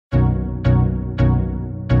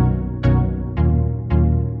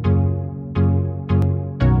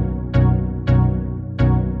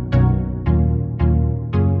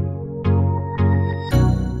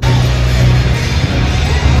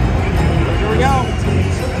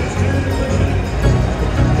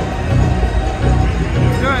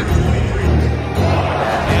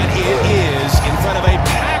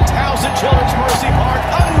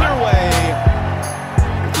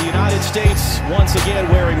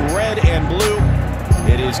red and blue.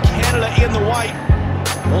 It is Canada in the white.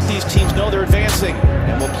 Both these teams know they're advancing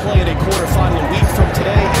and will play in a quarterfinal a week from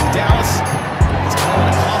today in Dallas. It's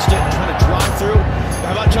Acosta trying to drive through.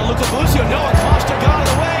 How about Gianluca Busio? No, Acosta got out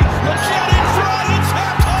of the way. Lletget in front. It's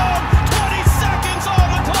tapped home. 20 seconds on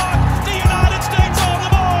the clock. The United States on the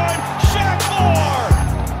board. Shaq Moore.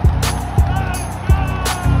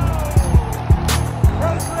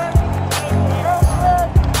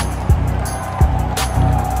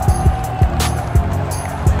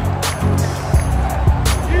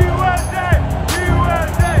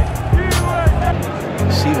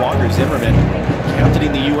 Zimmerman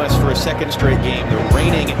captaining the U.S. for a second straight game. The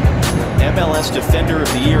reigning MLS Defender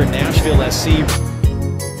of the Year in Nashville SC.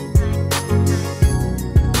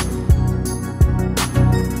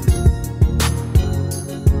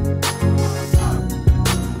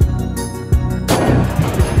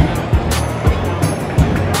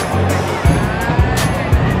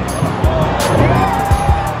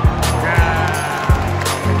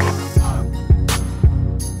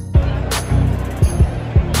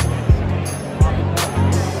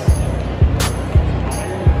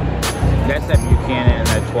 That's that Buchanan and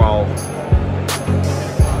that 12.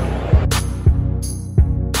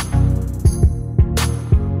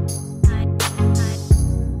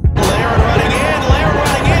 Larin running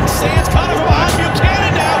in, Sands caught him behind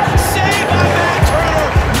Buchanan now, saved by Matt Turner.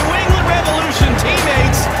 New England Revolution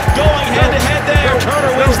teammates going head to head there.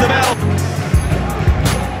 Turner wins the battle.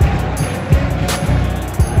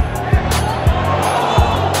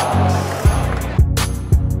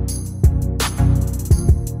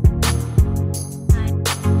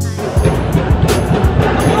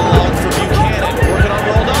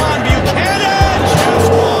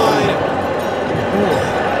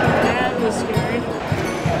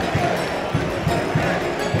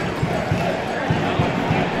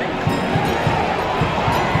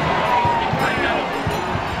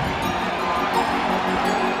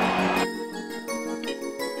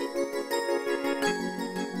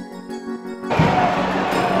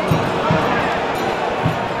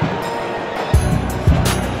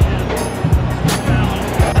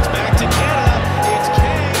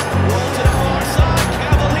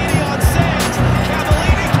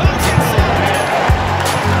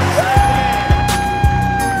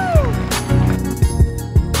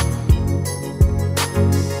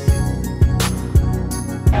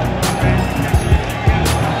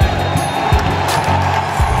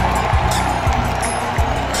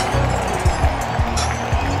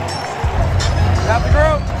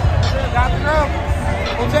 Got the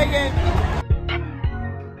group. We'll take it.